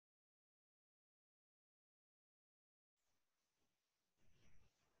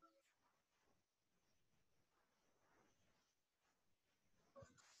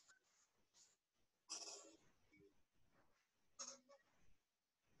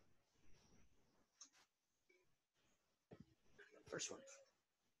First one.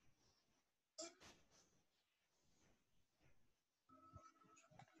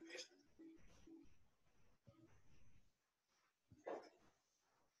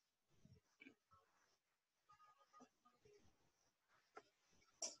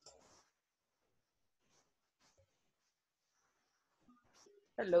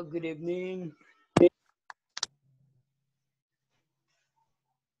 Hello, good evening.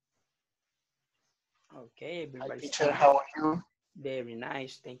 Okay, everybody's Teacher, how are you? very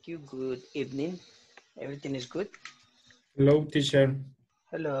nice. Thank you. Good evening. Everything is good? Hello, teacher.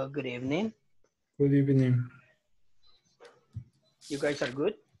 Hello, good evening. Good evening. You guys are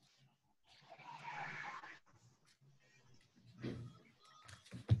good?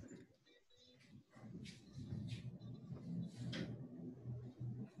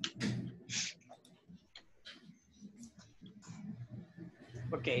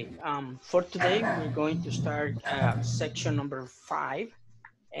 Okay, for today, we're going to start section number 5,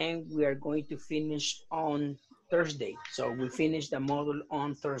 and we are going to finish on Thursday. So we finish the module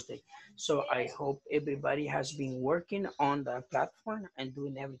on Thursday. So I hope everybody has been working on the platform and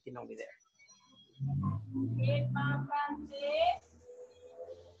doing everything over there.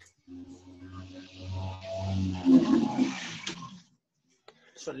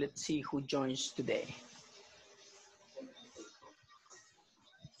 So let's see who joins today.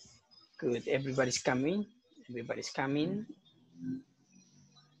 Good, everybody's coming. Everybody's coming.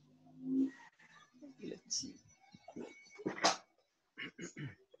 Let's see.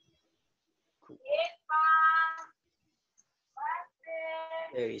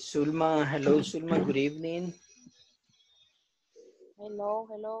 There is Sulma. Hello, Sulma. Good evening. Hello,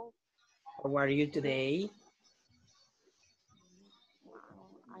 hello. How are you today?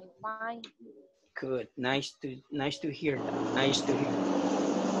 I'm fine. Good. Nice to hear that. Nice to hear that.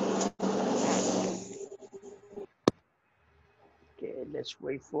 Okay, let's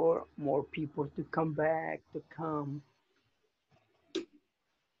wait for more people to come back, to come.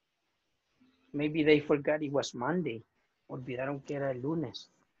 Maybe they forgot it was Monday. Olvidaron que era el lunes.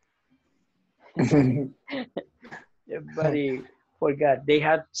 Everybody forgot. They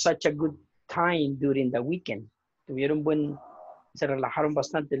had such a good time during the weekend. Se relajaron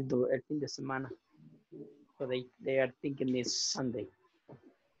bastante el fin de semana. So they are thinking it's Sunday.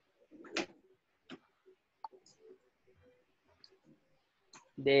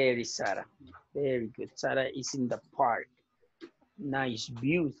 There is Sarah. Very good. Sarah is in the park. Nice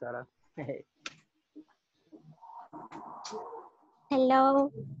view, Sarah.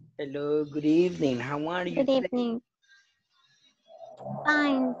 Hello. Hello, good evening. How are you Good today? evening.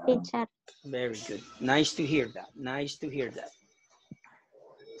 Fine, teacher. Very good. Nice to hear that. Nice to hear that.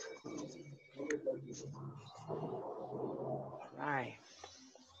 Right.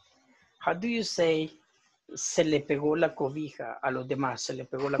 How do you say se le pegó la cobija a los demás? Se le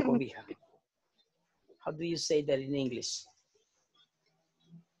pegó la cobija. How do you say that in English?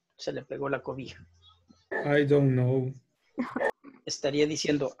 Se le pegó la cobija. I don't know. Estaría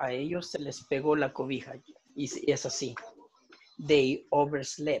diciendo a ellos se les pegó la cobija. Y es así. They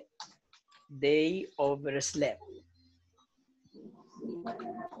overslept. They overslept.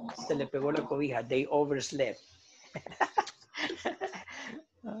 Se le pegó la cobija. They overslept.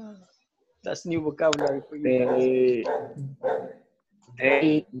 That's new vocabulary for you.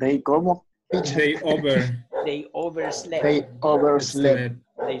 They ¿cómo? They overslept. They overslept.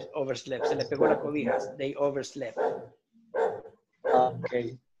 They overslept. Se le pegó la cobija. They overslept.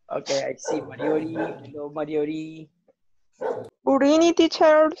 Okay. Okay, I see Mariori. Hello, Mariori. Good evening,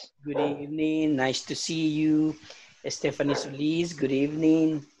 teachers. Good evening. Nice to see you. Stephanie Solis, good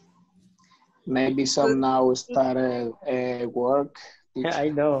evening. Maybe some now started work. I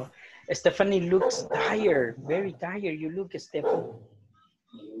know. Stephanie looks tired. Very tired. You look, Stephanie.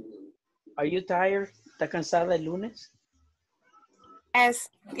 Are you tired? ¿Está cansada el lunes?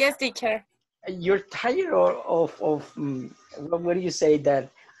 Yes, teacher. You're tired of what do you say that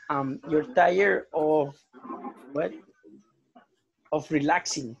you're tired of what? Of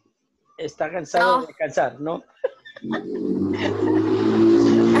relaxing. Está cansada de descansar, ¿no?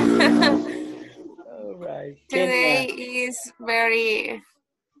 All right. Today is very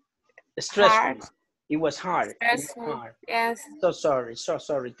stressful. hard. It was hard. Stressful. It was hard. Yes. So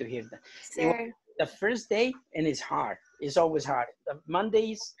sorry to hear that. Sure. It was the first day and it's hard. It's always hard. The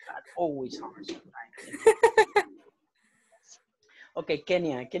Mondays are always hard sometimes. Okay,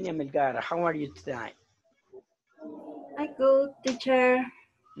 Kenya Melgar, how are you tonight? Hi, good teacher.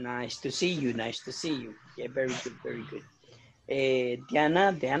 Nice to see you. Nice to see you. Yeah, very good, very good.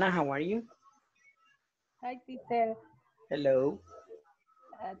 Diana, how are you? Hi, teacher. Hello.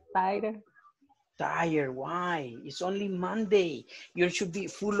 Tired. tired. Why? It's only Monday. You should be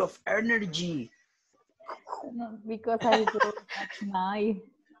full of energy. No, because I work at night.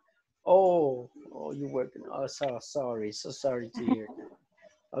 Oh, you working. Oh, so sorry. So sorry to hear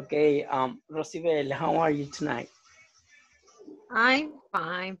that. Okay, Rosibel, how are you tonight? I'm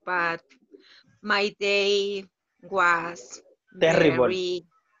fine, but my day was Terrible. very,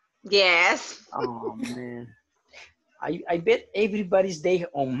 yes. Oh man. I bet everybody's day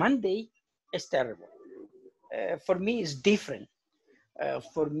on Monday is terrible. For me, it's different.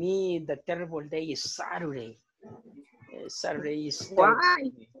 For me, the terrible day is Saturday. Saturday is terrible Why? for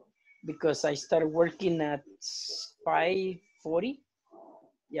me because I started working at 5:40.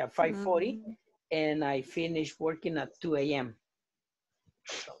 Yeah, 5:40, and I finished working at 2 a.m.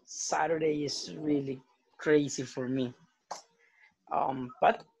 Saturday is really crazy for me.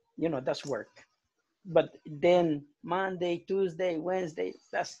 But you know, that's work. But then Monday, Tuesday, Wednesday,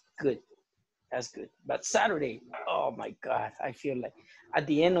 that's good. That's good. But Saturday, oh my God, I feel like at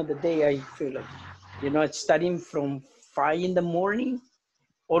the end of the day, I feel like, you know, it's starting from 5 in the morning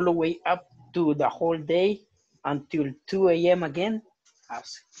all the way up to the whole day until 2 a.m. again.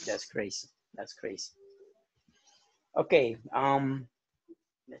 That's crazy. That's crazy. Okay.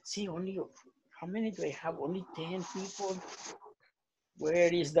 Let's see, only how many do I have? Only 10 people.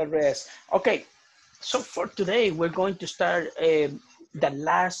 Where is the rest? Okay. So for today, we're going to start the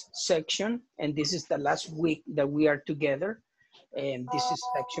last section, and this is the last week that we are together. And this is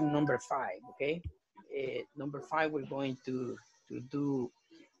section number 5, okay? Number 5, we're going to do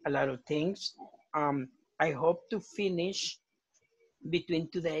a lot of things. I hope to finish between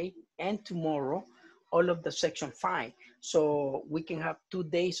today and tomorrow all of the section 5, so we can have 2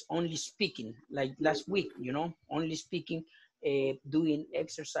 days only speaking, like last week, you know, only speaking, doing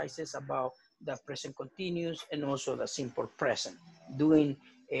exercises about the present continuous and also the simple present, doing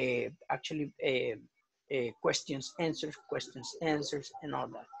actually questions answers and all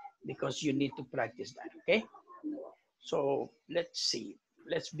that, because you need to practice that. Okay, so let's see,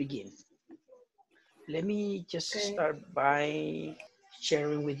 let's begin. Let me just start by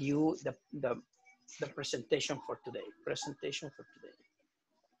sharing with you the presentation for today.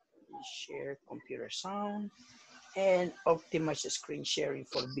 Share computer sound and optimize the screen sharing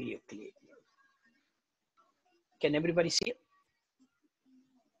for video clip. Can everybody see it?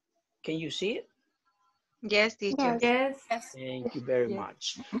 Can you see it? Yes, teacher. Yes. Thank you very Yes.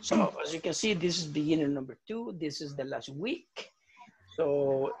 much. So as you can see, this is beginning number 2. This is the last week.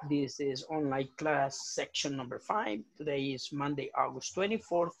 So this is online class section number 5. Today is Monday, August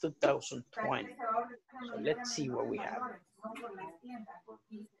 24th, 2020. So let's see what we have.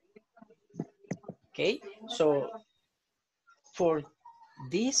 Okay, so for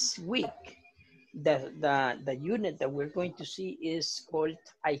this week, the unit that we're going to see is called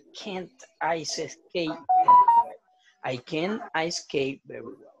I Can't Ice Skate. I can ice skate very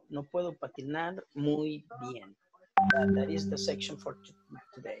well. No puedo patinar muy bien. That is the section for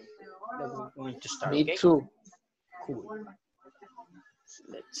today that we're going to start. Me okay? too. Cool.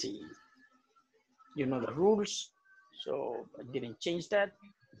 Let's see. You know the rules, so I didn't change that.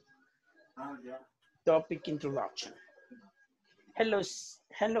 Topic introduction. Hello,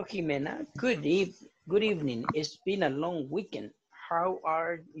 Jimena. Good evening. It's been a long weekend. How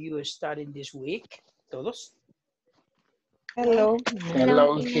are you starting this week? Todos? Hello.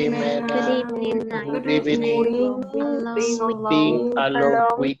 Hello, Jimena. Good evening. Being a long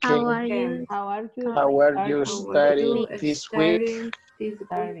weekend. How are you? How are you studying this week?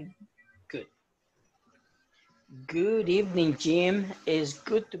 Starting. Good. Good evening, Jim. It's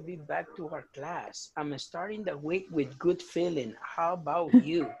good to be back to our class. I'm starting the week with good feeling. How about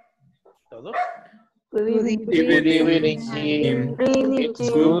you? Todos? Good evening. Good evening, Jim. It's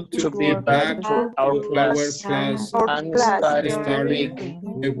good to be back to our class. I'm starting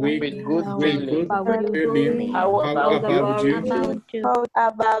the week with good feeling. How about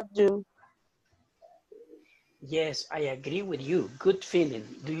you? Yes, I agree with you. Good feeling.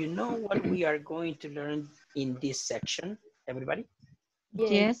 Do you know what we are going to learn in this section, everybody?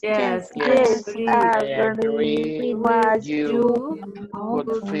 Yes. Yes. Yes, I agree with you.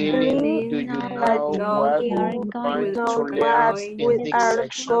 Good feeling. Do you know what we're going to learn in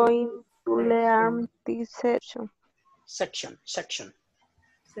this section? Section.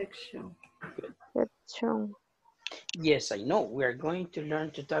 Yes, I know. We are going to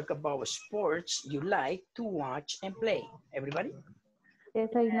learn to talk about sports you like to watch and play. Everybody? Yes,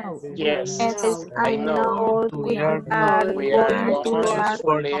 I know. Yes, I know. We are going to learn about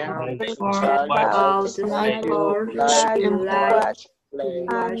sports you like to watch,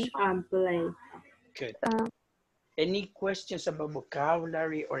 play. Good. Any questions about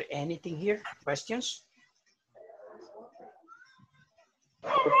vocabulary or anything here? Questions?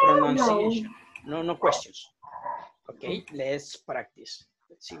 Or No. pronunciation? No, no questions. Okay, let's practice.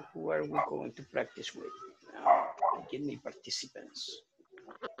 Let's see who are we going to practice with. Give me participants.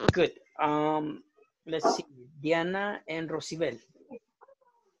 Good. Let's see. Diana and Rosibel.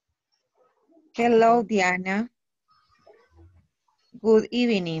 Hello, Diana. Good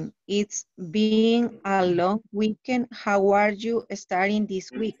evening. It's been a long weekend. How are you starting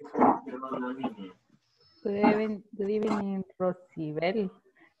this week? Good evening, Rosibel.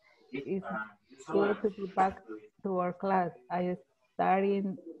 It's good to be back to our class. I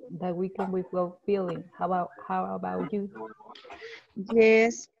started the weekend with good feeling. How about you?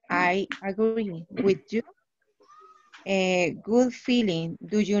 Yes, I agree with you. A good feeling.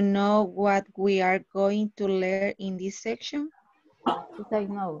 Do you know what we are going to learn in this section? Yes, I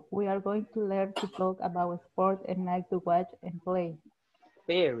know. We are going to learn to talk about sport and like to watch and play.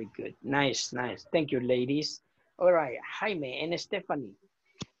 Very good. Nice, nice. Thank you, ladies. All right, Jaime and Stephanie.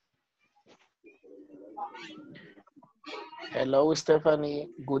 Hello, Stephanie.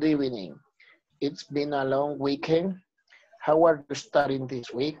 Good evening. It's been a long weekend. How are you starting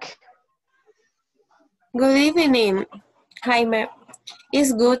this week? Good evening, Jaime.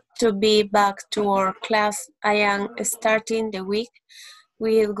 It's good to be back to our class. I am starting the week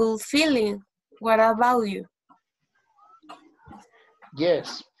with good feeling. What about you?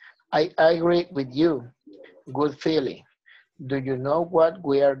 Yes, I agree with you. Good feeling. Do you know what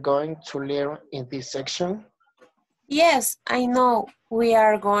we are going to learn in this section? Yes, I know. We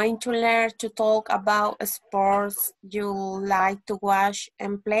are going to learn to talk about sports you like to watch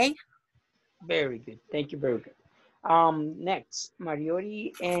and play. Very good. Thank you, very good. Next,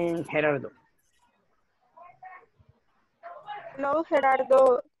 Mariori and Gerardo. Hello,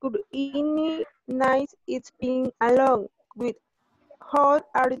 Gerardo. Good evening. Nice. It's been a long week. How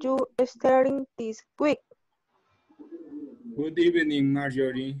are you starting this week? Good evening,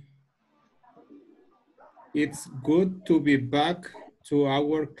 Marjorie. It's good to be back to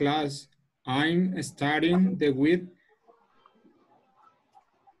our class. I'm starting the week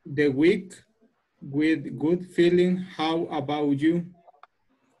with good feeling. How about you?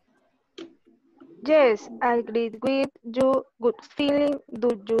 Yes, I agree with you. Good feeling.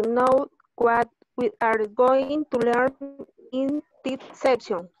 Do you know what we are going to learn in this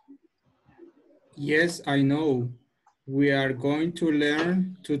section? Yes, I know. We are going to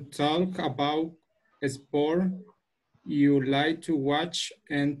learn to talk about a sport you like to watch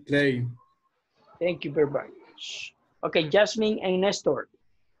and play. Thank you very much. Okay, Jasmine and Nestor.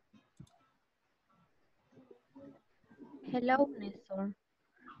 Hello, Nestor.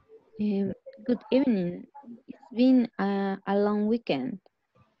 Good evening. It's been a long weekend.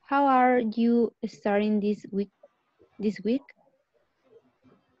 How are you starting this week?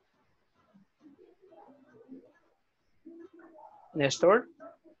 Nestor?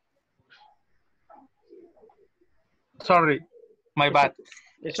 Sorry, my bad.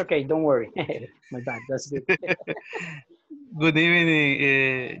 It's okay, don't worry. My bad, that's good. Good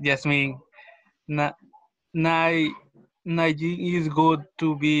evening, Jasmine. Na night, is good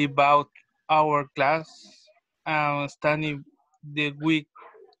to be about our class. Studying the week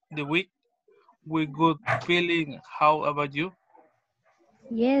with good feeling. How about you?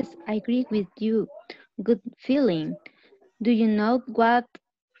 Yes, I agree with you. Good feeling. Do you know what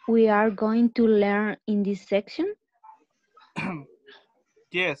we are going to learn in this section?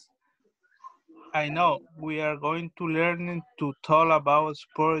 Yes, I know. We are going to learn to talk about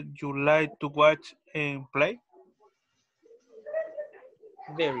sport you like to watch and play.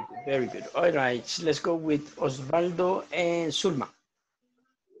 Very good, very good. All right, let's go with Osvaldo and Sulma.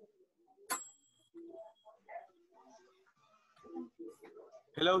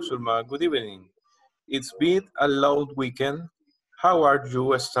 Hello, Sulma. Good evening. It's been a long weekend. How are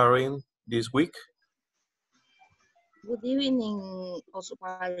you starting this week? Good evening,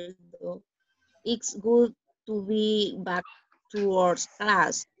 Osvaldo. It's good to be back towards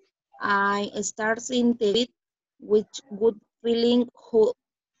class. I start in the week with good feeling.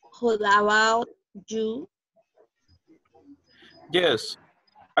 How about you? Yes,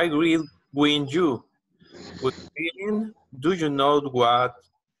 I agree with you. Good feeling. Do you know what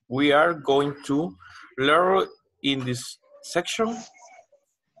we are going to learn in this section?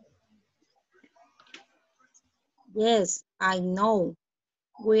 Yes, I know.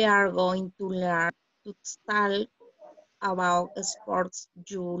 We are going to learn to talk about sports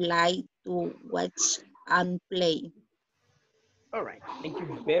you like to watch and play. All right, thank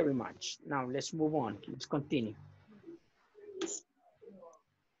you very much. Now let's move on. Let's continue.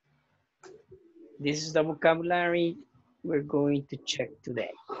 This is the vocabulary we're going to check today,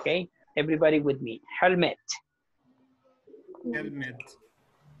 okay? Everybody with me. Helmet. Helmet.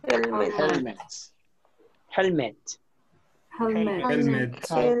 Helmet. Helmets. Helmet. Helmet. Helmet.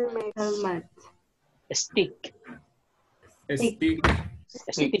 Helmet. Helmet. Stick. Stick.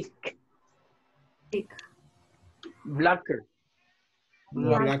 Stick. Stick. Blocker.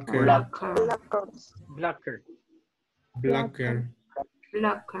 Blocker. Blocker. Blockers. Blocker. Blocker.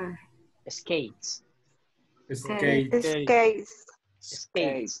 Blocker. Skates. Skate. Skates.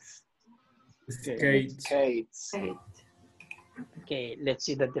 Skates. Skate. Skates. Okay, let's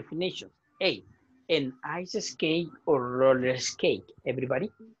see the definition. A, an ice skate or roller skate.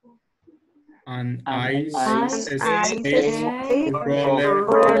 Everybody? An An ice skate, skate, roller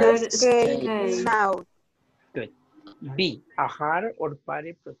roller skate. skate. Now. Good. B, a hat or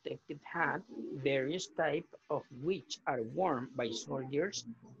party protected hat, various types of which are worn by soldiers,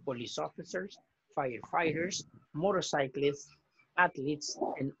 police officers, firefighters, motorcyclists, athletes,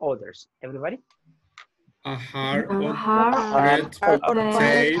 and others. Everybody? a heart A of heart red Protected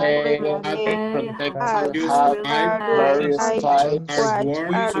tape Protected used hat, by various types, are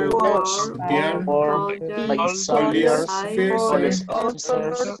worn are to worn dear worn by police soldiers, officer, police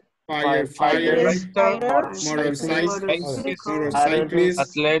officers, firefighter, firefighters, motorcyclists, athletes,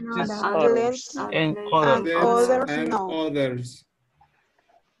 athletes, and and others. others and know. others.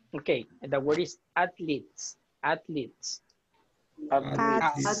 Okay, and the word is athletes. Athletes.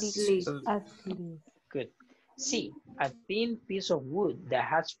 Athletes. Athletes. Good. C, a thin piece of wood that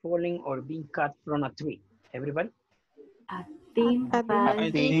has fallen or been cut from a tree. Everybody? A thin A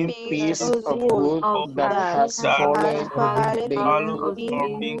thin piece of of wood wood that that has has fallen or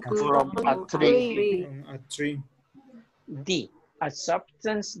been been from a tree. From a tree. D, a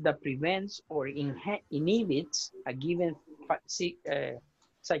substance that prevents or inhibits a given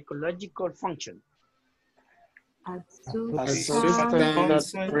psychological function. A A substance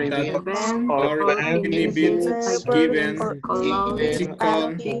substance that prevents or or inhibits inhibits given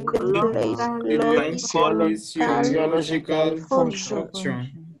physical, physiological function. function.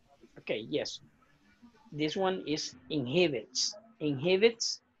 Okay, yes. This one is inhibits.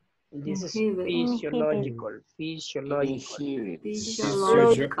 Inhibits. This is physiological. Physiological.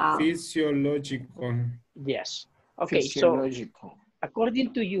 Yes. Okay, so Physiological.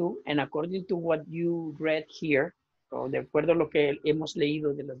 according to you and according to what you read here, o de acuerdo a lo que hemos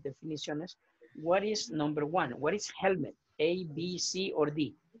leído de las definiciones, what is number one? What is helmet? A, B, C, or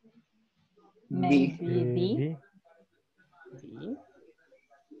D? Maybe D. D.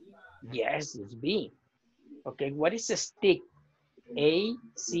 Yes, it's B. Okay, what is a stick? A,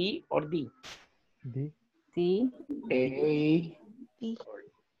 C, or D? D. A.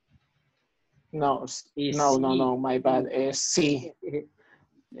 No, Is no, my bad. C.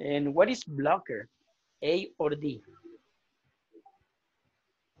 And what is blocker? A or D?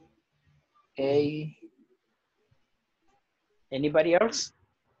 A. Anybody else?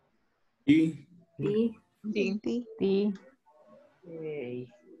 D. D. A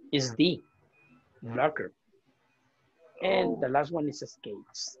is D, blocker. And the last one is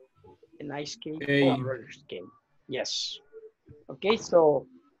skates. An ice skate or roller skate. Yes. Okay, so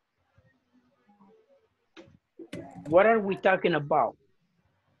what are we talking about?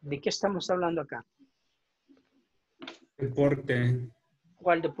 ¿De qué estamos hablando acá? Deporte.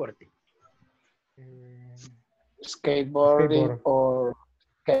 ¿Cuál deporte? Skateboarding or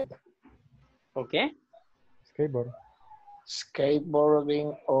skate. Okay.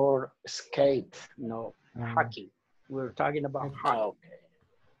 Skateboarding or skate. No, hockey. We're talking about hockey.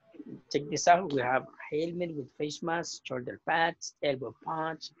 Check this out. We have helmet with face mask, shoulder pads, elbow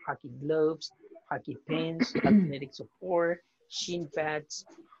pads, hockey gloves, hockey pins, athletic support, shin pads,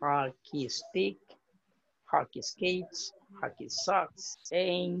 hockey stick, hockey skates, hockey socks,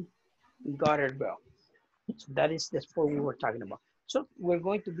 and garter belt. So that is the sport we were talking about. So we're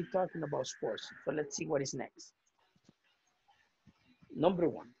going to be talking about sports. So let's see what is next. Number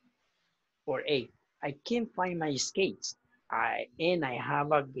one, or A, I can't find my skates. And I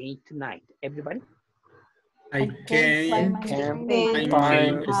have a game tonight. Everybody? I can't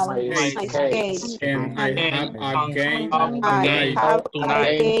find my skates and I have a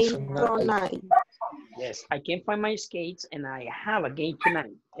game tonight. Yes, I can't find my skates and I have a game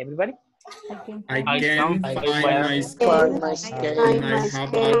tonight. Everybody? I can find my skates and I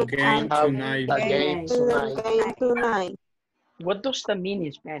have a game tonight. What does that mean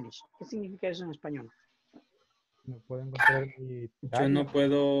in Spanish? ¿Qué significa eso en español? Yo no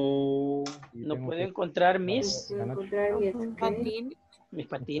puedo... No puedo encontrar mis... Mis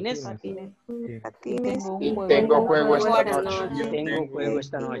patines. Patines. Patines. Y Tengo tengo juego esta esta noche. Y tengo juego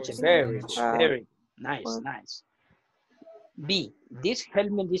esta noche. Very, very nice, nice. B, this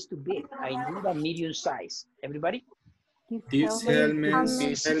helmet is too big. I need a medium size. Everybody? This This helmet helmet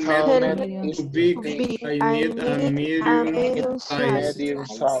is is too too big. big. I need a medium size. Medium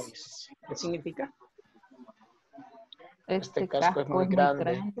size. ¿Qué significa? Este Este casco es casco muy es muy grande.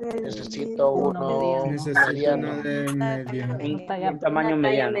 grande. Necesito Uno uno mediano. Necesito mediano. una de mediano. Un tamaño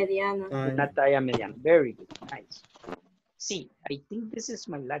mediano. Size. Una talla mediana. Very good. Nice. C, I think this is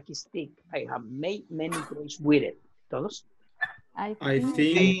my lucky stick. I have made many toys with it. ¿Todos? I I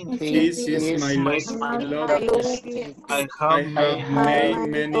think think this is my lucky stick. I I have have made made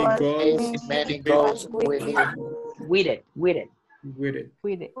many goals Many goals with it. With it, with it. with it.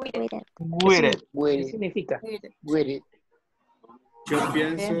 with it. with it. ¿Qué significa? With it. Yo Es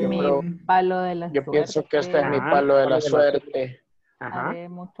pienso, mi palo de la Yo pienso que este es mi suerte. palo de la Ajá. suerte. Ajá. Haré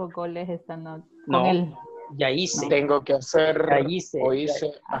muchos goles esta noche No. con él. Ya hice. Tengo que hacer Ya hice. o hice,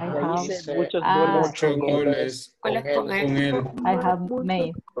 Ya have- hice muchos Ah, goles muchos con él. goles con él. con él. I have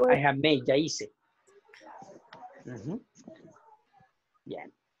made. I have made, ya hice. Ujú.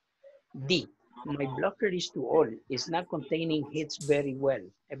 Bien. D. My blocker is too old. It's not containing hits very well.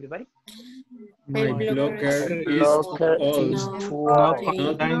 Everybody? My blocker is Blocker old, is too Not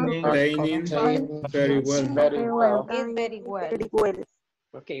old. containing containing very well. Very well. It's very well. Very well.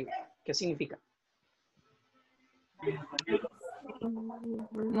 Ok. ¿Qué significa?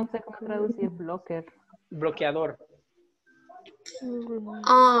 No sé cómo traducir blocker. Bloqueador.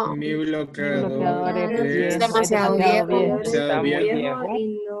 Oh, Mi Mi bloqueador bloqueador es es bien, demasiado demasiado viejo. bien. Está muy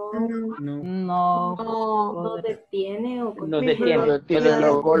viejo. no, No, No, detiene. No No detiene. detiene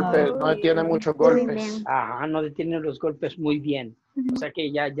los golpes, no detiene muchos golpes. Ajá, no detiene los golpes muy bien. O sea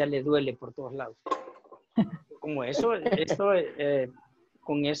que ya le duele por todos lados. Como eso,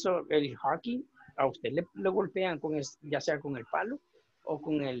 con eso, el hockey, a usted le golpean ya sea con el palo o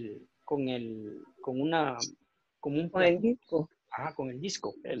con un disco. ajá, con el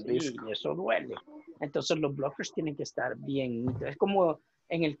disco. El Sí, disco. y eso duele. Entonces los blockers tienen que estar bien. Es como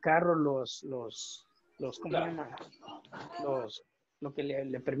en el carro ¿cómo se llama? Lo que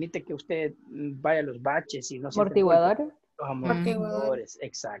le permite que usted vaya a los baches y no se Amortiguadores. los amortiguadores,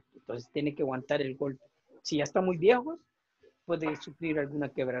 exacto. Entonces tiene que aguantar el golpe. Si ya está muy viejo, puede sufrir alguna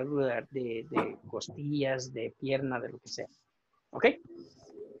quebradura de costillas, de pierna, de lo que sea. ¿Ok?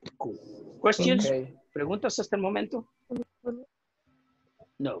 Cool. Questions? Okay. ¿Preguntas hasta el momento?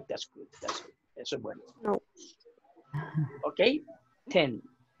 No, that's good. Eso es bueno. No. Okay. 10.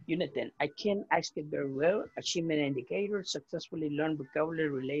 Unit 10. I can ask it very well. Achievement indicator. Successfully learn vocabulary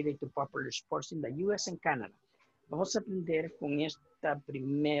related to popular sports in the US and Canada. Vamos a aprender con esta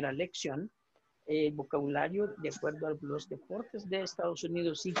primera lección el vocabulario de acuerdo a los deportes de Estados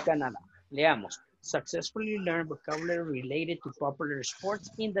Unidos y Canadá. Leamos. Successfully learn vocabulary related to popular sports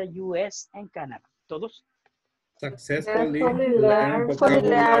in the US and Canada. ¿Todos? Successfully learn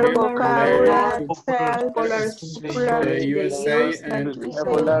vocabulary related to the USA and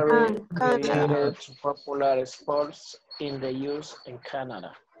Vocabulary related to popular sports in the US and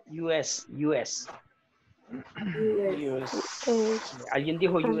Canada. US. US. Alguien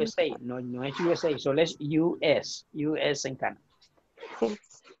dijo USA, no es USA, solo es US en Canadá.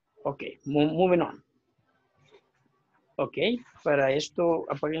 Ok, moving on. Ok, para esto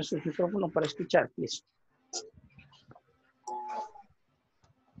apaguen sus micrófonos para escuchar, please.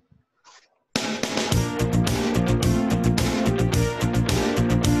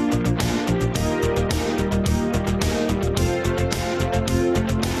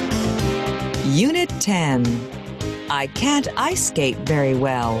 Unit 10. I can't ice skate very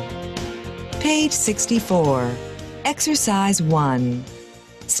well. Page 64. Exercise 1.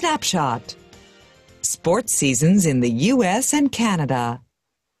 Snapshot. Sports seasons in the U.S. and Canada.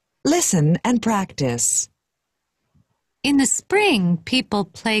 Listen and practice. In the spring, people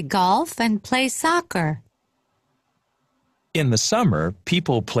play golf and play soccer. In the summer,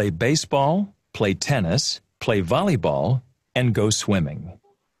 people play baseball, play tennis, play volleyball, and go swimming.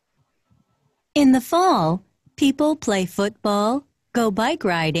 In the fall, people play football, go bike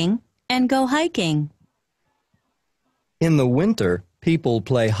riding, and go hiking. In the winter, people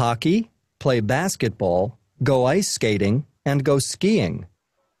play hockey, play basketball, go ice skating, and go skiing.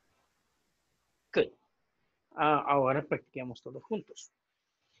 Good. Ahora practiquemos todos juntos.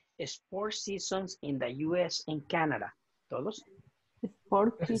 Sports seasons in the U.S. and Canada. ¿Todos?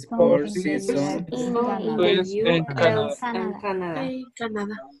 Sports season in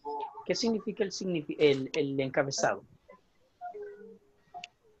Canadá. ¿Qué significa el encabezado?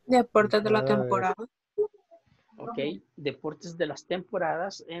 Deportes de la temporada. Ok, Ok, deportes de las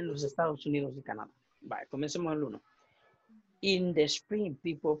temporadas en los Estados Unidos y Canadá. Vale, comencemos el 1. In the spring,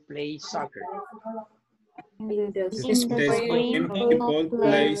 people play soccer. In the The spring, spring people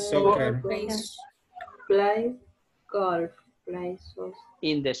play soccer. play golf. Play soccer.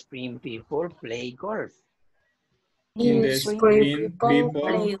 In the spring, people play golf. In the spring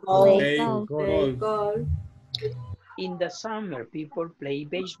people play golf. In the summer, people play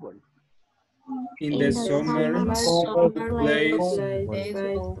baseball. In the summer people play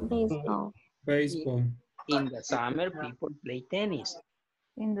baseball. In the summer, people play tennis.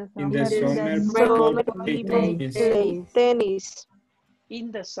 In the In the summer, summer people play tennis. Play tennis.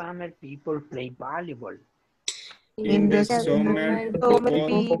 In the summer, people play volleyball. In the summer people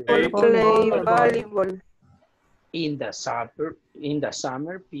play volleyball. In the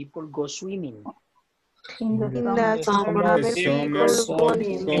summer, people go swimming. in the In the summer, In the summer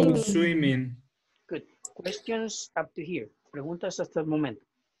people go swimming. Good. Questions up to here. Preguntas hasta el momento.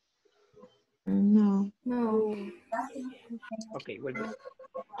 No. No. Okay, we're good.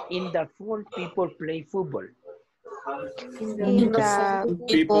 In the fall, people play football. In the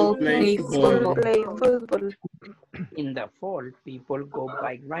People play football. play football. In the fall, people go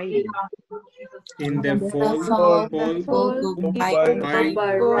bike riding. In the fall people go bike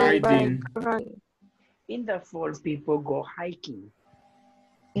riding. In the fall, people go hiking.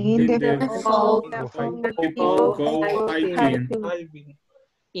 In the fall, People go hiking.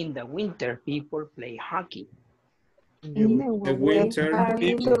 In the winter, people play hockey. in The winter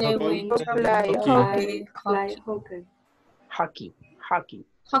people play hockey. Play hockey. Hockey.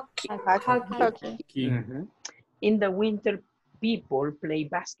 Hockey. Mhm. In the winter, people play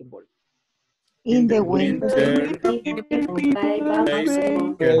basketball. in the Winter people play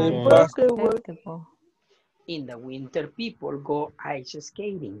basketball. basketball. In the winter, people go ice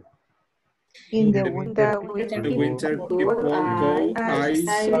skating. in the The winter people go ice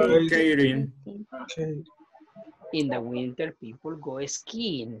skating. In the winter, people go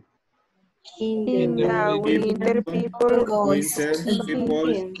skiing. In the winter, people Winter people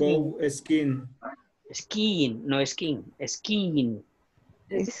go skiing. Skiing, no skiing, skiing.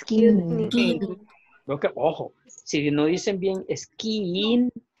 skiing. Okay, ojo, si no dicen bien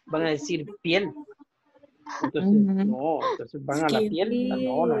skiing, van a decir piel. Entonces, no, entonces van a la piel.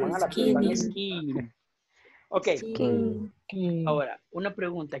 No, no van a la piel, van a skiing. Ok, ahora, una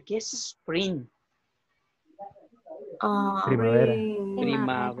pregunta, ¿qué es spring?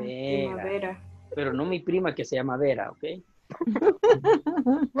 Primavera. Pero no mi prima que se llama Vera, ¿ok?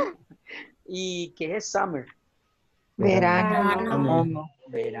 ¿Y qué es summer? Verano.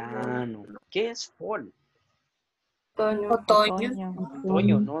 Verano. ¿Qué es fall? Otoño.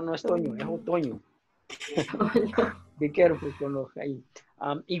 Otoño, no es otoño, es otoño. Be careful con los ahí.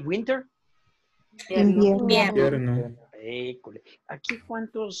 ¿Y winter? Invierno. École. Aquí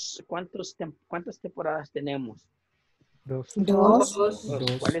 ¿cuántas temporadas tenemos? Dos.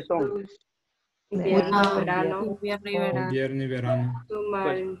 ¿Cuáles son? Verano. Invierno y verano.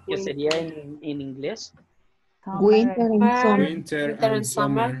 ¿Qué sería en inglés? Winter and summer. Winter and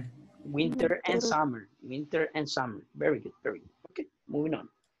summer. Winter and summer. Winter and summer. Very good, very good. Okay, moving on.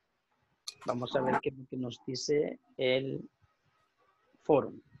 Vamos a ver qué es lo que nos dice el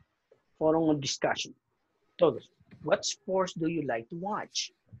forum. Forum of discussion. Todos. What sports do you like to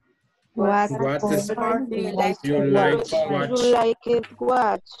watch? What sport do you like You like to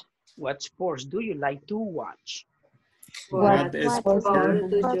watch? What sports do you like to watch? What sport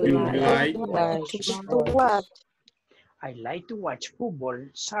do you like to watch? I like to watch football,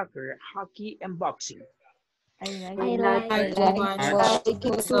 soccer, hockey, and boxing. I I like like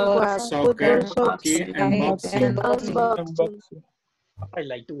to watch soccer, hockey, and boxing. I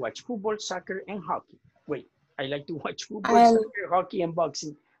like to watch football, soccer, and hockey. Wait, I like to watch football, soccer, hockey, and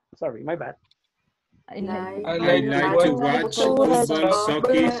boxing. Sorry, my bad. I like I like to watch football,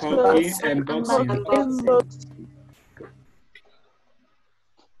 soccer, hockey, and boxing.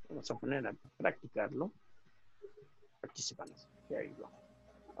 Vamos a poner a practicarlo. Participants. There you go.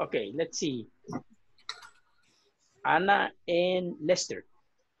 Okay, let's see. Anna and Lester.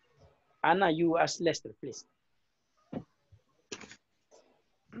 Anna, you ask Lester, please.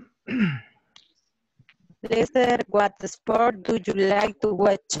 Lester, what sport do you like to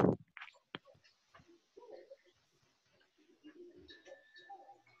watch?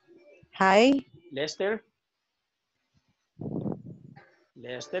 Hi. Lester?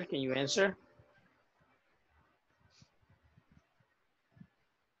 Lester, can you answer?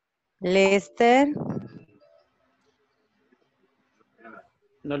 Lester.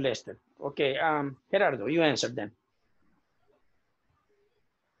 No, Lester. Okay, Gerardo, you answer then.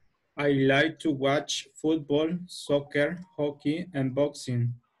 I like to watch football, soccer, hockey, and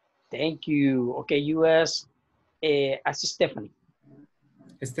boxing. Thank you. Okay, you ask Stephanie.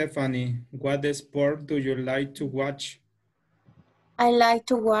 Stephanie, what sport do you like to watch? I like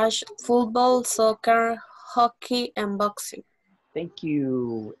to watch football, soccer, hockey, and boxing. Thank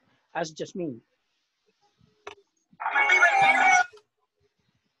you. Ask Jasmine.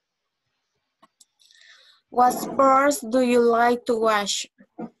 What sports do you like to watch?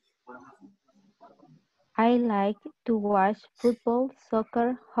 I like to watch football,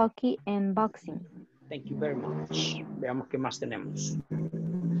 soccer, hockey, and boxing. Thank you very much. Veamos qué más tenemos.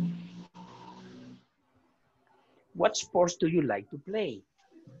 What sports do you like to play?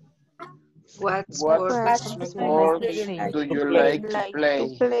 What What sports sports do you like do to play? you like to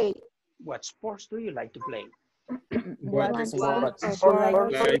play? What sports do you like to play? What What sports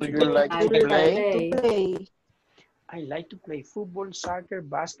sports do you like to play? I like to play football, soccer,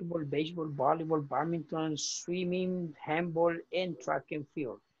 basketball, baseball, volleyball, badminton, swimming, handball, and track and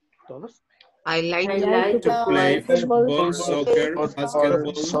field. ¿Todos? I like I to like to play football, soccer, Football,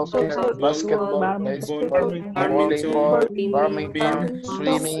 basketball, soccer, volleyball, basketball, baseball, badminton, volleyball,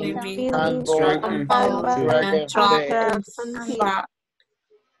 swimming, Swimming, and handball, track and handball, field. track and and track field. and field.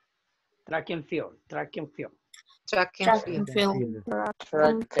 Track and field, track and field. track and Track field. and field.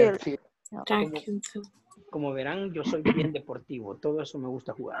 Track and field. Track and field. Como verán, yo soy bien deportivo. Todo eso me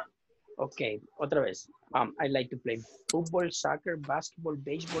gusta jugar. Ok, otra vez. I like to play football, soccer, basketball,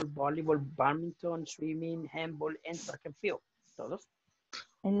 baseball, volleyball, badminton, swimming, handball, and track and field. ¿Todos?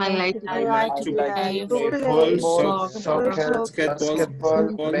 I like to I like to play football, soccer,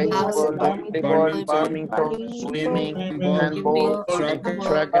 basketball, volleyball, Volleyball, badminton, badminton, swimming, swimming, handball, handball,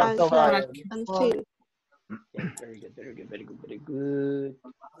 track and and track and field. Okay, very good, very good, very good, very good.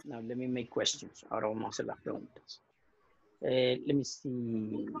 Now let me make questions. Ahora vamos a hacer las preguntas. Let me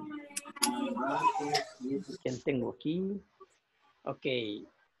see. ¿Quién tengo aquí? Ok.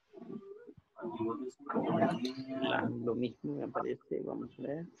 Lo mismo me aparece. Vamos a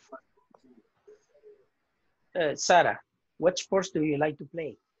ver. Sara, what sports do you like to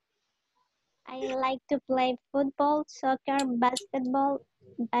play? I like to play football, soccer, basketball,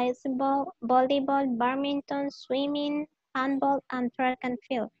 baseball, volleyball, badminton, swimming, handball, and track and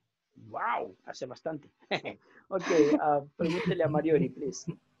field. Wow, hace bastante. Ok, pregúntele a Mariori, please.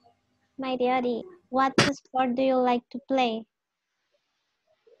 Mariori, what sport do you like to play?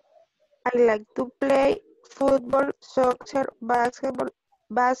 I like to play football, soccer, basketball,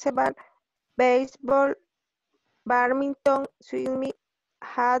 baseball, badminton, swimming,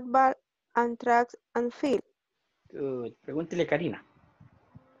 handball, and track and field. Good. Pregúntele a Karina.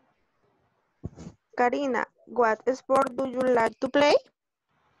 Karina, what sport do you like to play?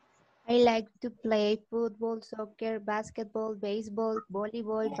 I like to play football, soccer, basketball, baseball,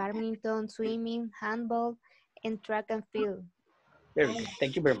 volleyball, badminton, swimming, handball, and track and field. Very good.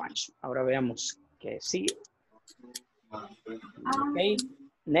 Thank you very much. Ahora veamos que sigue. Okay.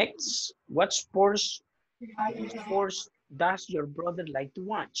 Next, what sports does your brother like to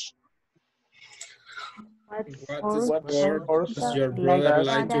watch? What sports does your brother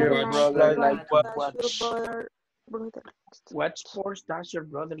like to watch? What sports does your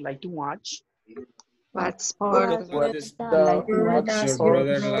brother like to watch? What sport What does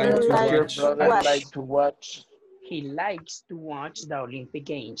your brother like to watch? He likes to watch the Olympic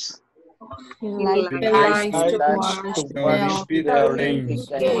Games. He likes to watch the Olympic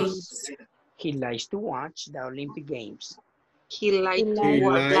Games. He likes to watch the Olympic Games. he likes to He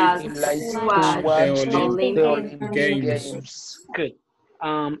watch? likes to watch the Olympic Games. Good.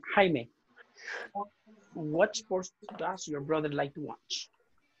 Jaime, what sports does your brother like to watch?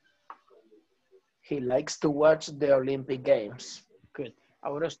 He likes to watch the Olympic Games. Good.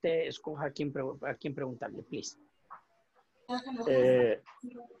 Ahora usted escoja a quién preguntarle, please.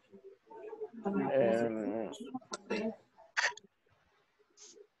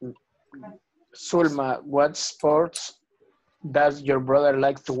 Sulma, what sports does your brother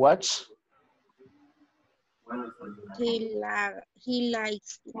like to watch? He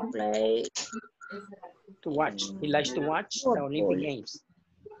likes to play. To watch. He likes to watch the Olympic Games.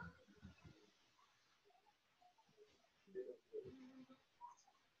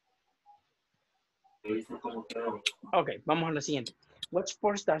 Okay, vamos a la siguiente. What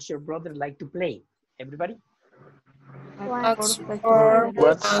sports does your brother like to play? Everybody? What sports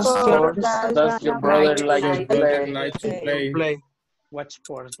does your brother like to play? What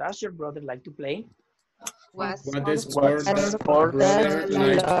sports does your brother like to play? What sport does brother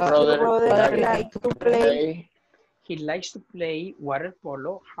like to play? He likes to play water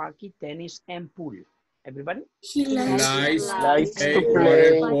polo, hockey, tennis, and pool. Everybody? He Likes Likes to to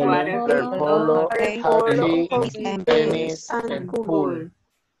play play water water polo, hockey, tennis, and pool.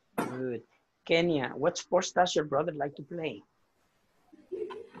 Good. Kenya, what sports does your brother like to play?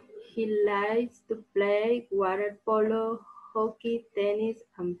 He likes to play water polo, hockey, tennis,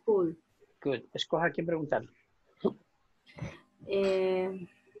 and pool. Good. Escoja a quién preguntar.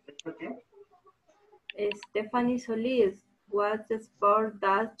 Stephanie Solis, what sport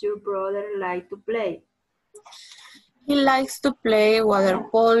does your brother like to play? He likes to play water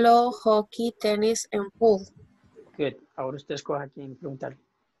polo, hockey, tennis, and pool. Good. Ahora usted escoja a quién preguntar.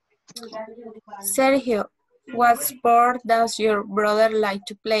 Sergio, what sport does your brother like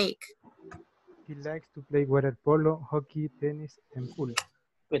to play? He likes to play water polo, hockey, tennis, and pool.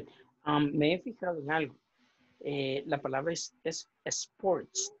 Good. Me he fijado en algo. La palabra es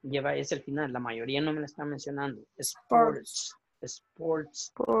sports. Lleva S al final. La mayoría no me la están mencionando. Sports.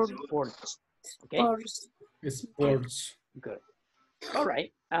 Sports. Sports. Okay. Sports. Good. All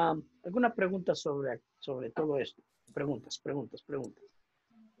right. ¿Alguna pregunta sobre todo esto? Preguntas.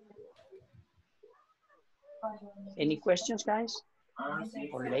 Any questions, guys?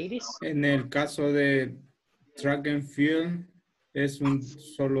 Or ladies? En el caso de track and field, ¿es un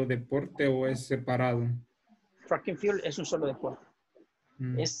solo deporte o es separado? Track and field es un solo deporte.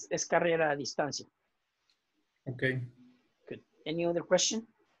 Es carrera a distancia. Okay. Good. Any other question?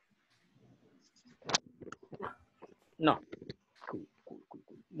 No. Cool.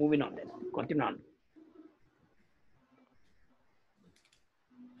 Moving on then. Continuando.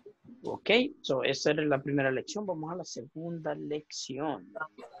 Ok, so esa era la primera lección. Vamos a la segunda lección.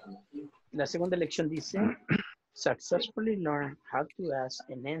 La segunda lección dice, successfully learn how to ask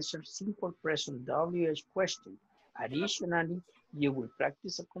and answer simple present WH questions. Additionally, you will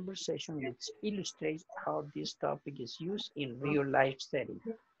practice a conversation which illustrates how this topic is used in real life setting.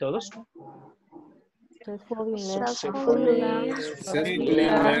 ¿Todos? Successfully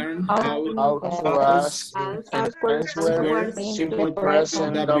learn how to ask and answer simple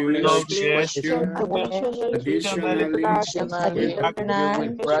present WH questions. Additionally, you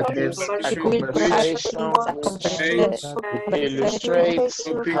will practice a conversation which illustrates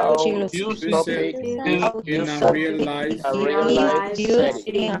how this topic is in a real life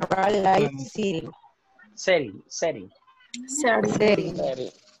setting.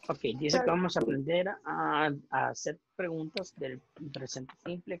 Ok, dice que vamos a aprender a hacer preguntas del presente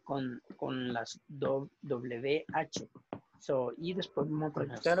simple con las WH. Y después vamos a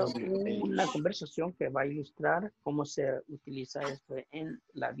practicar una conversación que va a ilustrar cómo se utiliza esto en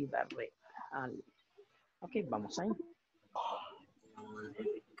la vida real. Ok, vamos ahí.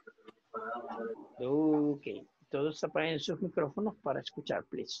 Ok, todos apaguen sus micrófonos para escuchar,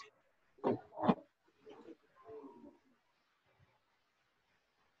 please.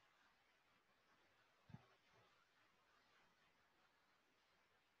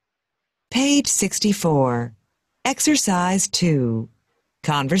 Page 64. Exercise 2.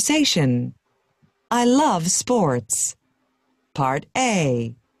 Conversation. I love sports. Part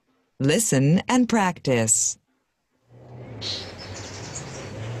A. Listen and practice.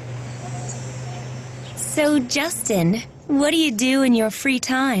 So, Justin, what do you do in your free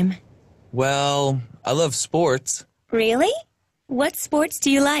time? Well, I love sports. Really? What sports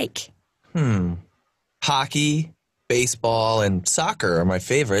do you like? Hockey, baseball, and soccer are my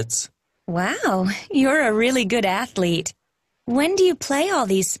favorites. Wow, you're a really good athlete. When do you play all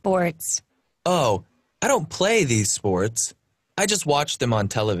these sports? Oh, I don't play these sports. I just watch them on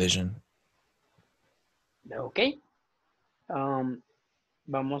television. Ok.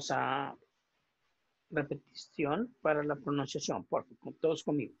 Vamos a repetición para la pronunciación. Por favor, todos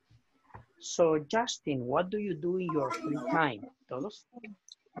conmigo. So, Justin, what do you do in your free time? ¿Todos?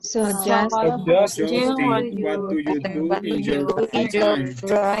 So, Justin, what do you do in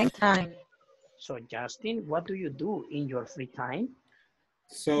your free time? So, Justin, what do you do in your free time?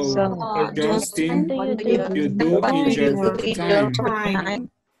 So Justin, what do you do in your free time?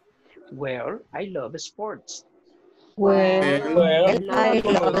 Well, I love sports. Well, I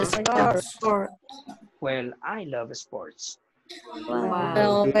love sports. Well, I love sports.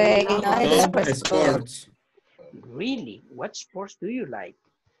 Well, I love sports. Really? What sports do you like?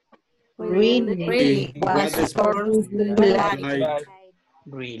 Really? What sports do you like?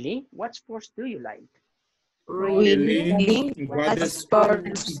 Really? What sports do you like? Really? What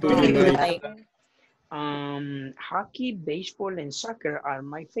sports do you like? Hockey, baseball, and soccer are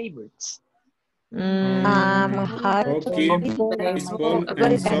my favorites. Hockey, baseball,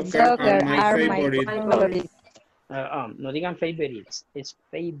 and soccer are my favorites. No digan favorites, it's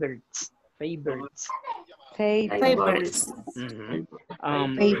favorites. Favorites. Favorites.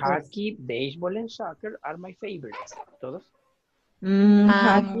 Hockey, baseball, and soccer are my favorites. ¿Todos?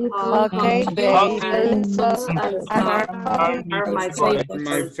 Hockey, Hockey, baseball, and soccer soccer are my My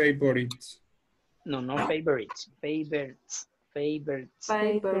favorites. favorite. No favorites. Favorites. Favorites.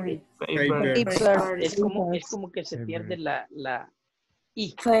 Favorites. Es como que se pierde la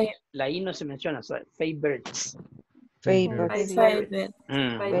I. La I no se menciona. So, favorites. Favorites.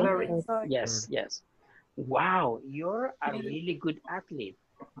 Yes, yes. Wow, you're a really good athlete.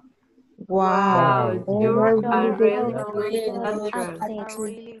 Wow, you're a really good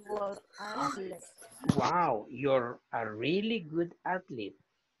athlete. Wow, you're a really good athlete.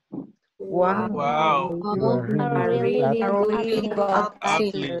 Wow, You're a really good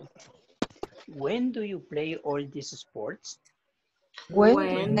athlete. When do you play all these sports?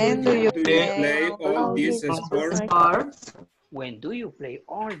 When do you play all these sports? When do you play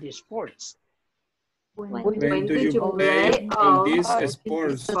all these sports? When do you play all these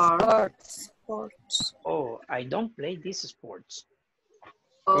sports? Oh, I don't play these sports.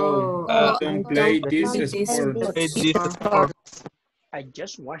 Oh, I don't play these sports. I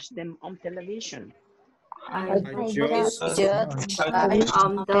just watch them on television. I just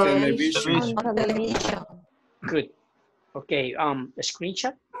on television. television. Good. Okay, a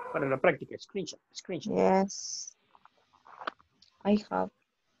screenshot para la práctica. Screenshot. Yes. I have.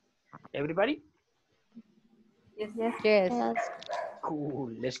 Everybody? Yes.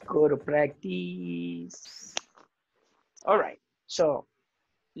 Cool. Let's go to practice. All right. So,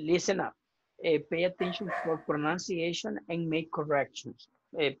 listen up. Pay attention for pronunciation and make corrections.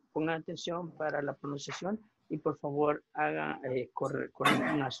 Pongan atención para la pronunciación y por favor hagan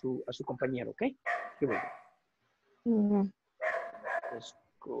corrijan a su compañero, ¿ok? Here we go. Let's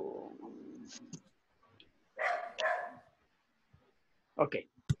go. Okay,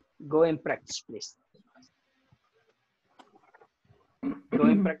 go and practice, please. Go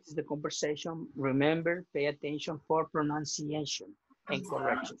and practice the conversation. Remember, pay attention for pronunciation and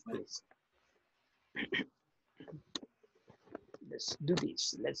corrections, please. Let's do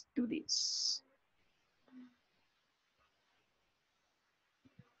this. Let's do this.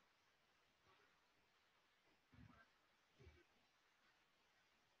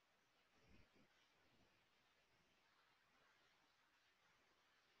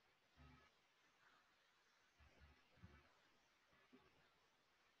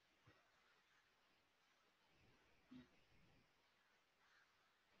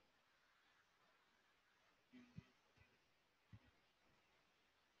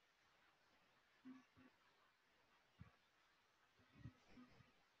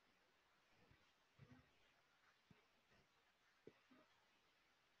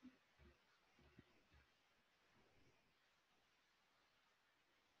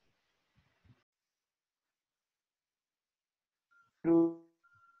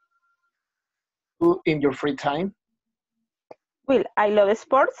 In your free time? Well, I love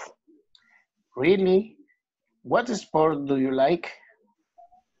sports. Really? What sport do you like?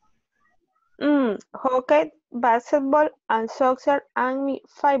 Hockey, basketball, and soccer are my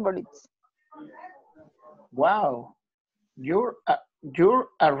favorites. Wow, you're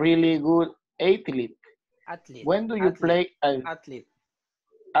a really good athlete. Athlete. When do you play athlete?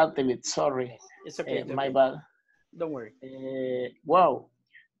 Athlete, sorry. It's okay. My okay. bad. Don't worry. Wow,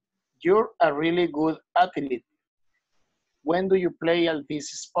 you're a really good athlete. When do you play all these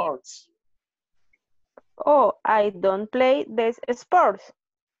sports? Oh, I don't play these sports.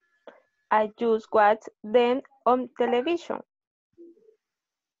 I just watch them on television.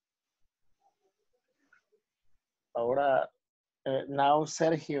 Ahora, now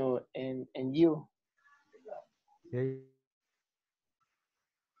Sergio and you.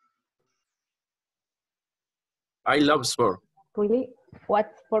 I love sport. Really?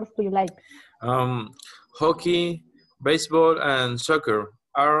 What sports do you like? Hockey, baseball, and soccer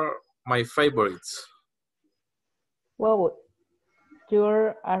are my favorites. Wow,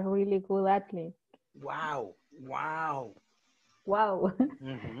 you're a really good athlete. Wow. Wow. Wow,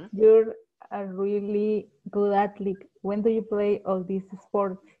 you're a really good athlete. When do you play all these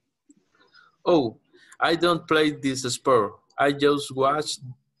sports? Oh, I don't play this sport. I just watch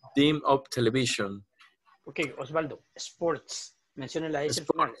them on television. Okay, Osvaldo, sports. Menciona la S al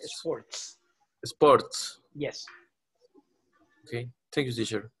final. Sports. Sports. Yes. Okay, thank you,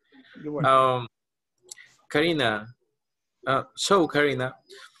 teacher. You're welcome. Karina, so Karina,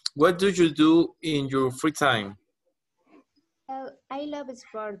 what do you do in your free time? I love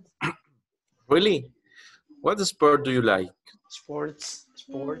sports. Really? What sport do you like? Sports.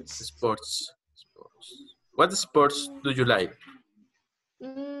 Sports. What sports do you like?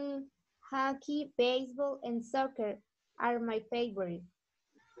 Hockey, baseball, and soccer are my favorite.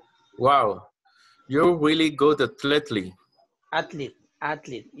 Wow, you're really good at athlete. Athlete.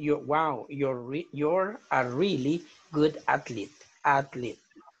 You're a really good athlete.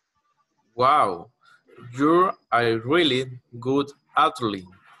 Wow, you're a really good athlete.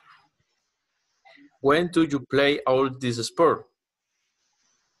 When do you play all this sport?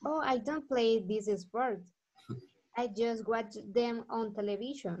 Oh, I don't play this sport. I just watch them on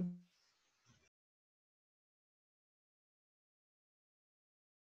television.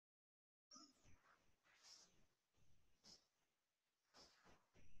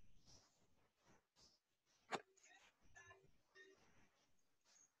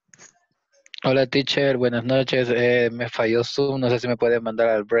 Hola, teacher. Buenas noches. Me falló Zoom. No sé si me puede mandar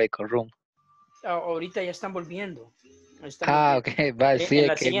al break o room. Ahorita ya están volviendo. Ok. Va, sí, En es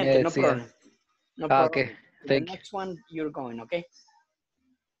la que me siguiente, no decía. problem. No Ok. problem. In the Thank you. next one, you're going, okay?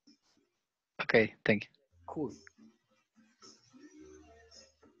 Ok, thank you. Cool.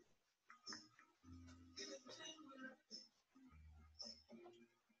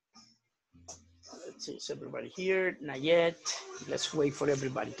 Let's see, is everybody here? Not yet. Let's wait for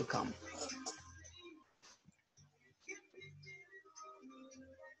everybody to come.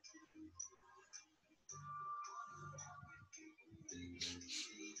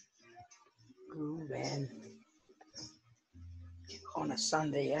 Grooving on a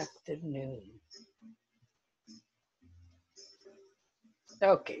Sunday afternoon.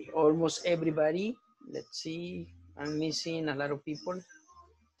 Okay, almost everybody. Let's see. I'm missing a lot of people.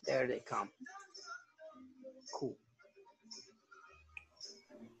 There they come. Cool.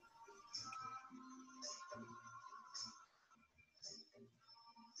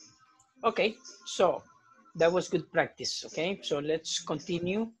 Okay, so that was good practice. Okay, so let's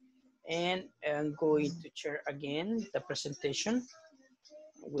continue. And I'm going to share again the presentation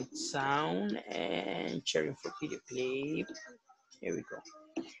with sound and sharing for video clip. Here we go.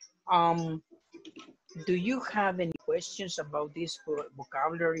 Do you have any questions about this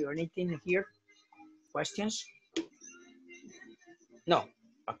vocabulary or anything here? Questions? No.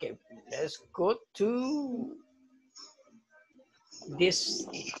 Okay, let's go to this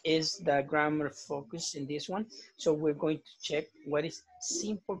is the grammar focus in this one. So we're going to check what is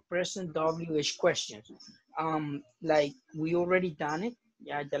simple present WH questions. Like we already done it.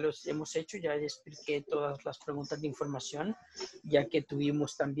 Ya los hemos hecho, ya expliqué todas las preguntas de información, ya que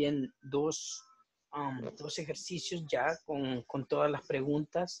tuvimos también dos ejercicios ya con todas las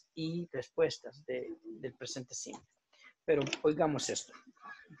preguntas y respuestas del presente simple. Pero oigamos esto,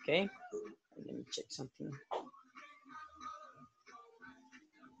 ¿ok? Let me check something.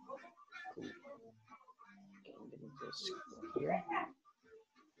 Cool. Okay, let me just go here.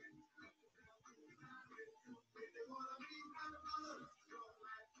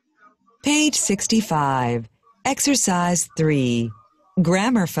 Page 65, Exercise 3,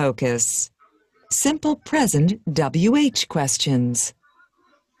 Grammar Focus. Simple present WH questions.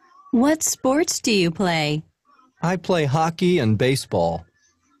 What sports do you play? I play hockey and baseball.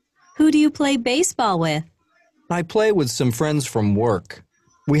 Who do you play baseball with? I play with some friends from work.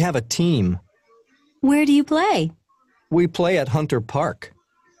 We have a team. Where do you play? We play at Hunter Park.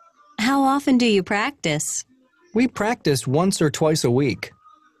 How often do you practice? We practice once or twice a week.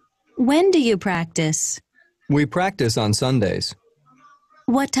 When do you practice? We practice on Sundays.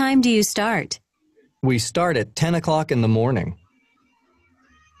 What time do you start? We start at 10 o'clock in the morning.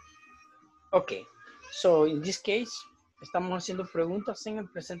 Okay, so in this case, estamos haciendo preguntas en el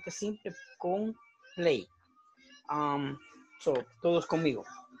presente simple con play. So, todos conmigo.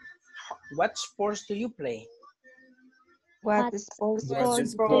 What sports do you play? What sports do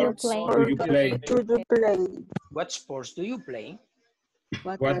you play? What sports do you play?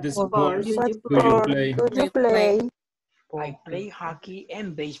 What sports do you you play? I play hockey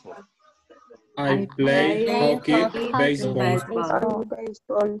and baseball. I play hockey, baseball.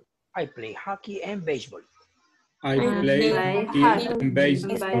 I play hockey and baseball. I play hockey and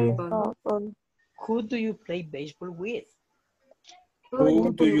baseball. Who do you play baseball with?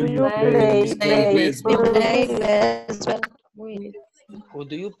 Who do you play baseball with? Who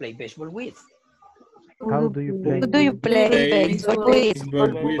do you play baseball with? How do you play? Who do you play baseball with?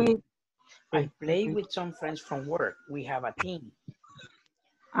 I play with some friends from work. We have a team.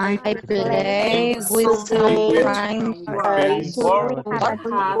 I play with some friends from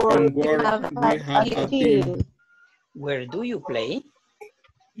work. We have a team. Where do you play?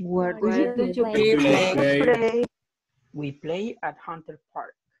 Where do you play? We play at Hunter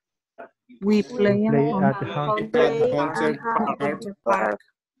Park. We play at Hunter Park.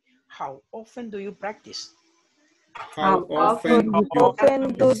 How often do you practice? How often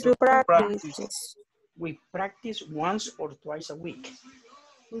do you practice? We practice once or twice a week.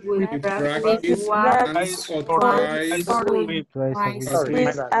 We you practice practice once once or or twice twice a week. Twice a week. Sorry,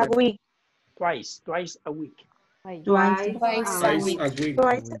 my bad. A week. Twice a week. Twice Twice a week.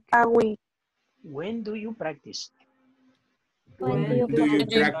 Twice a week. When do you practice? When When do you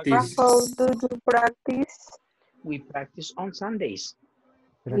practice? How do you practice? We practice on Sundays.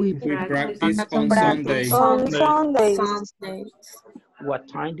 We We practice on Practice Sunday. on Sundays. What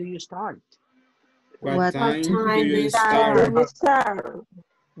time do you start? What time do you Time do start? you start?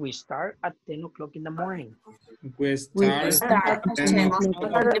 We start at 10 o'clock in the morning. We start at 10 o'clock in the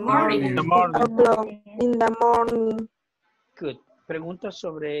In the morning. morning. O'clock in the morning. Good. Preguntas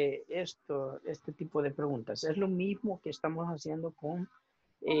sobre este tipo de preguntas. Es lo mismo que estamos haciendo con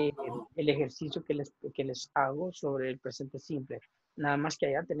el ejercicio que les hago sobre el presente simple. Nada más que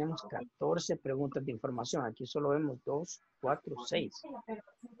allá tenemos 14 preguntas de información. Aquí solo vemos 2, 4, 6.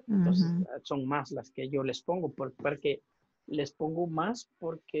 Entonces, son más las que yo les pongo, porque les pongo más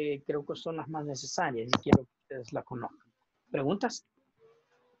porque creo que son las más necesarias y quiero que ustedes la conozcan. ¿Preguntas?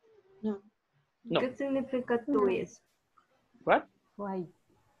 No. No. ¿Qué significa twist? What?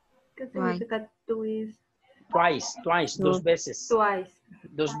 ¿Qué significa twist? Twice, dos veces. Twice.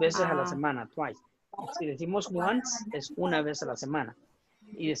 Dos veces a la semana, twice. Si decimos once, es una vez a la semana.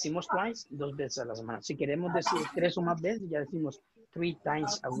 Y decimos twice, 2 veces a la semana. Si queremos decir 3 o más veces, ya decimos 3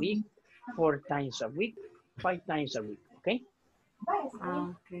 times a week, 4 times a week, 5 times a week. ¿Ok?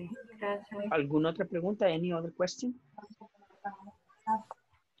 Ok, gracias. ¿Alguna otra pregunta? Any other question?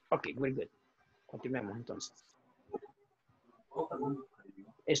 Ok, we're good. Continuemos entonces.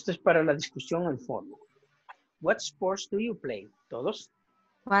 Esto es para la discusión al fondo. What sports do you play? ¿Todos?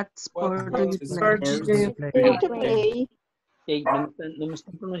 What sport do you play? Play. Okay, no me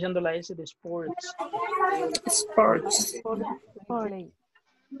están pronunciando la S de sports. Sports. What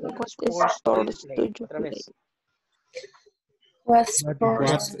sports do you play? Otra vez. What What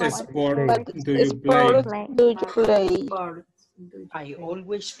sports? sport do you Sport play? do you play? I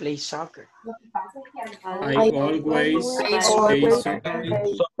always play soccer. I always play soccer.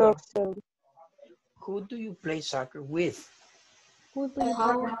 Soccer. Who do you play soccer with?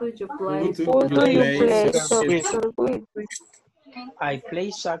 How do you play? Who do Who do you you play play soccer with? I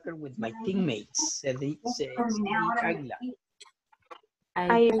play soccer with my teammates. Cedi Águila.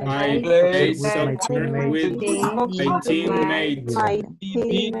 I I play play soccer with my teammates. my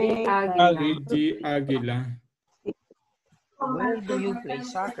teammate. Luigi Aguila. Where do you play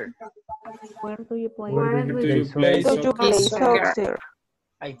soccer? Where do you play? Where do Do you you play play Do you play soccer? soccer?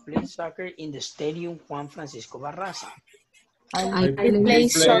 I play soccer in the stadium Juan Francisco Barraza. I play play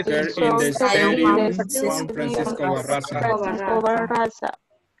soccer soccer in the Juan stadium Juan Francisco Francisco Barraza. Francisco Barraza.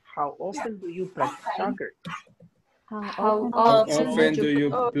 How often do you practice soccer? How How How often often do you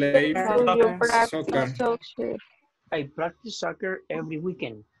play Do you practice soccer? soccer? I practice soccer every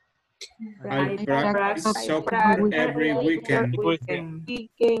weekend. I practice soccer every weekend.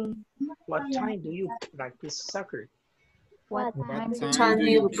 Weekend. What time do you practice soccer? What What time time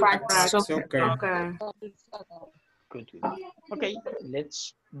do you practice practice soccer? Good. Okay,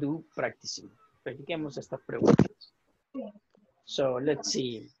 let's do practicing. Practiquemos estas preguntas. So, let's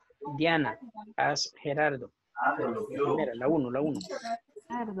see. Diana, ask Gerardo. La primera, la 1.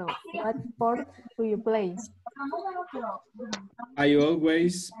 Ricardo, what sport do you play? I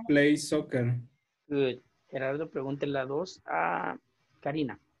always play soccer. Good. Gerardo, pregúntale la 2 a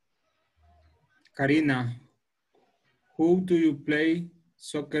Karina. Karina, who do you play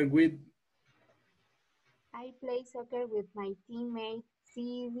soccer with? I play soccer with my teammate,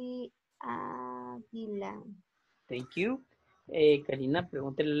 Cedi Aguila. Thank you. Karina,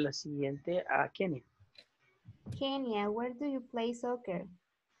 pregúntale la siguiente a Kenia. Kenya, where do you play soccer?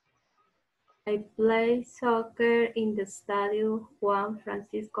 I play soccer in the Stadium Juan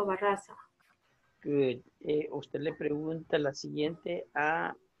Francisco Barraza. Good. Usted le pregunta la siguiente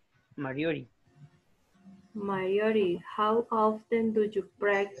a Mariori. Mariori, how often do you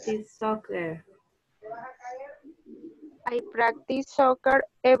practice soccer? I practice soccer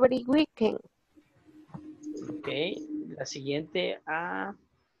every weekend. Ok. La siguiente a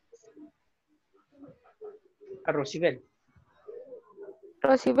Rosibel.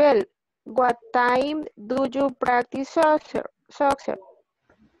 Rosibel, what time do you practice soccer?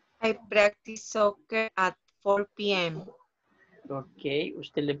 I practice soccer at 4 p.m. Ok.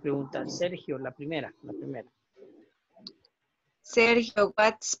 Usted le pregunta a Sergio, la primera. Sergio,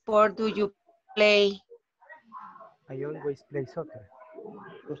 what sport do you play? I always play soccer.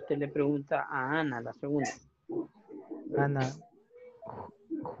 Usted le pregunta a Ana, la segunda. Anna,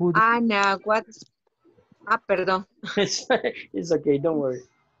 Anna, what Perdón. It's okay, don't worry.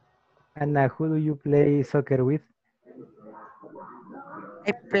 Anna, who do you play soccer with?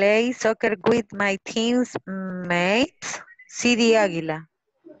 I play soccer with my team's mates, CD Águila.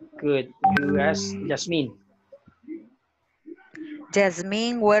 Good. You ask Jasmine.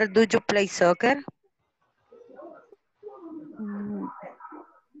 Jasmine, where do you play soccer?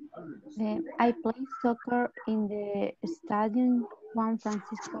 I play soccer in the Stadium Juan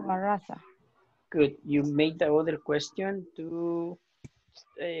Francisco Barraza. Good. You made the other question to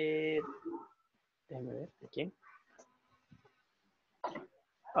déjame ver, ¿de quién?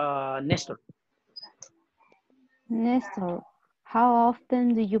 Néstor. Nestor, how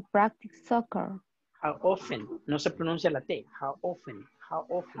often do you practice soccer? How often? No se pronuncia la T. How often? How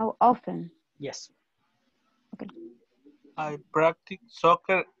often? How often? Yes. Okay. I practice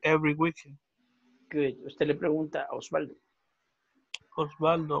soccer every weekend. Good. Usted le pregunta a Osvaldo.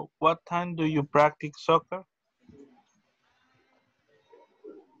 Osvaldo, what time do you practice soccer?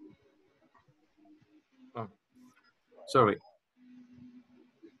 Oh, sorry.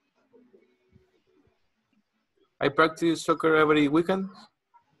 I practice soccer every weekend.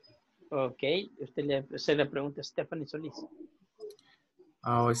 Ok. Se le pregunta a Stephanie Solís.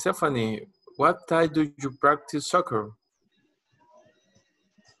 Oh, Stephanie, what time do you practice soccer?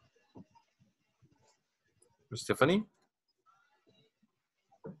 Stephanie?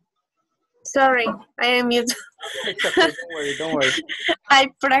 Sorry, I am mute. It's okay, don't worry, don't worry. I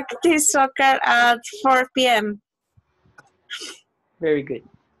practice soccer at 4 p.m. Very good.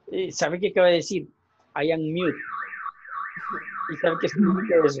 ¿Sabe qué acaba de decir? I am mute. ¿Y sabe qué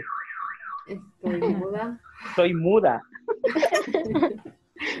significa eso? Estoy muda. Soy muda.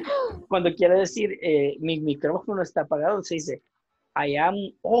 Cuando quiere decir mi micrófono está apagado, se dice I am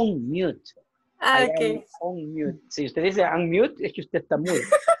on mute. I am on mute. Si usted dice unmute, es que usted está mudo.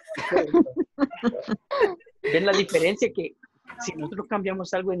 ¿Ven la diferencia? Que si nosotros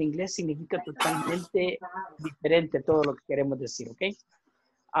cambiamos algo en inglés, significa totalmente diferente a todo lo que queremos decir, ¿ok?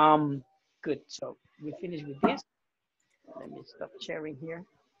 Good, so we finish with this. Let me stop sharing here.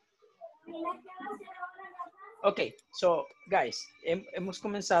 Okay, so guys, hemos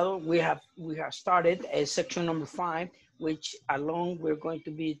comenzado. We have started a section number 5, which along we're going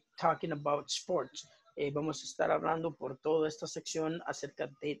to be talking about sports. Vamos a estar hablando por toda esta sección acerca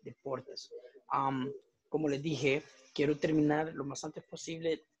de deportes. Como les dije, quiero terminar lo más antes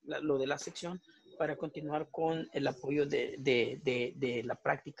posible lo de la sección para continuar con el apoyo de la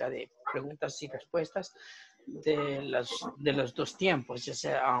práctica de preguntas y respuestas de los dos tiempos, ya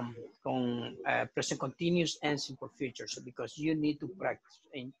sea con present continuous and simple future. So because you need to practice,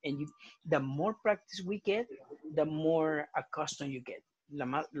 and the more practice we get, the more accustomed you get.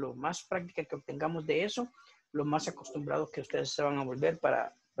 Lo más práctica que obtengamos de eso, lo más acostumbrados que ustedes se van a volver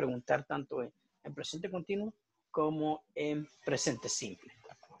para preguntar tanto en presente continuo como en presente simple.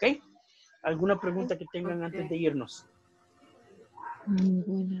 ¿Ok? ¿Alguna pregunta que tengan antes de irnos?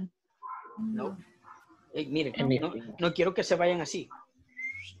 No. Miren, no quiero que se vayan así.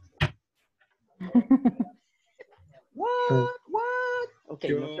 What? Ok,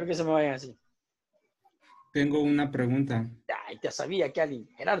 no quiero que se me vayan así. Tengo una pregunta. Ay, ya sabía que alguien.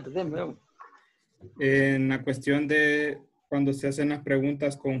 Gerardo, déme. En la cuestión de cuando se hacen las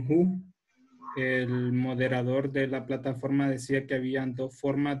preguntas con who, el moderador de la plataforma decía que habían dos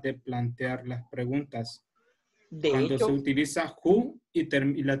formas de plantear las preguntas. Cuando se utiliza who y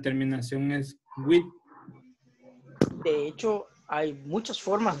la terminación es with. De hecho, hay muchas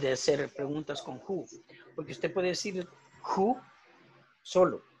formas de hacer preguntas con who, porque usted puede decir who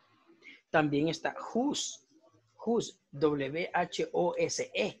solo. También está whose,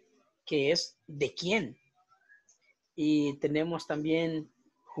 W-H-O-S-E, que es de quién. Y tenemos también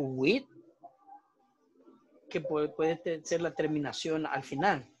who with, que puede ser la terminación al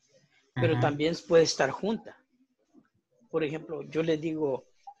final, pero también puede estar junta. Por ejemplo, yo le digo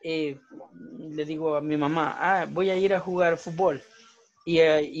a mi mamá, voy a ir a jugar fútbol. Y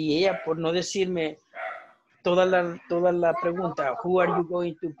ella, por no decirme toda la pregunta, who are you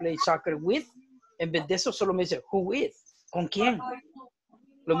going to play soccer with? En vez de eso, solo me dice, who with? ¿Con quién?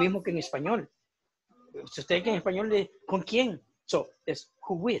 Lo mismo que en español. Si usted que en español le ¿con quién? So, es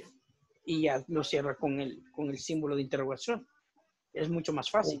who with. Y ya lo cierra con el símbolo de interrogación. Es mucho más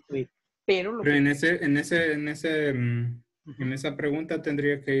fácil. Pero en esa pregunta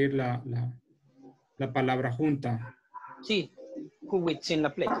tendría que ir la palabra junta. Sí, who with, sin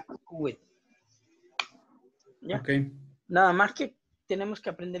la place. Who with. ¿Ya? Okay. Nada más que tenemos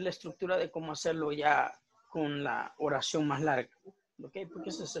que aprender la estructura de cómo hacerlo ya con la oración más larga. ¿Ok? Porque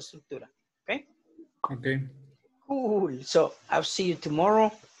esa es la estructura. ¿Ok? Okay. Cool. So, I'll see you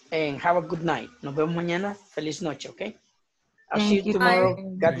tomorrow. and have a good night. Nos vemos mañana. Feliz noche, okay? I'll see Thank you you. tomorrow,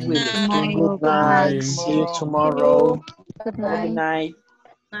 God Thank willing. Tomorrow. Good Good night. night. See you tomorrow. Good Have a good night. night.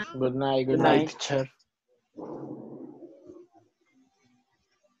 Good night. Good Good night, night. teacher.